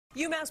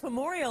UMass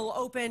Memorial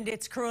opened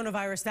its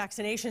coronavirus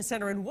vaccination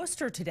center in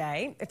Worcester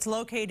today. It's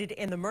located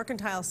in the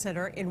Mercantile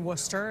Center in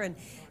Worcester, and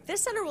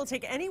this center will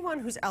take anyone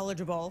who's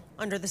eligible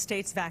under the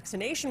state's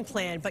vaccination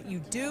plan, but you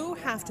do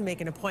have to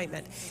make an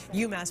appointment.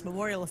 UMass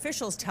Memorial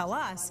officials tell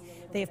us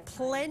they have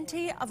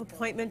plenty of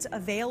appointments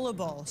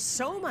available,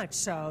 so much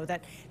so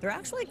that they're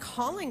actually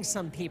calling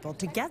some people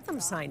to get them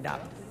signed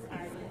up.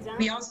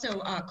 We also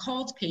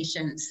called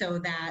patients so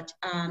that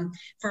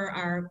for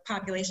our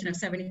population of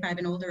 75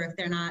 and older, if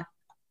they're not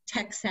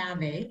tech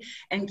savvy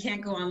and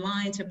can't go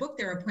online to book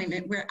their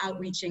appointment, we're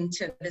outreaching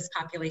to this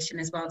population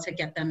as well to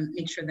get them,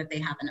 make sure that they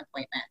have an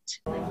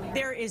appointment.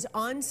 There is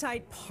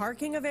on-site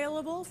parking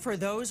available for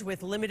those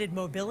with limited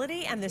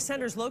mobility, and the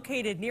center's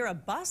located near a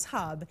bus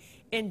hub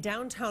in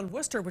downtown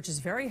Worcester, which is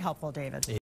very helpful, David.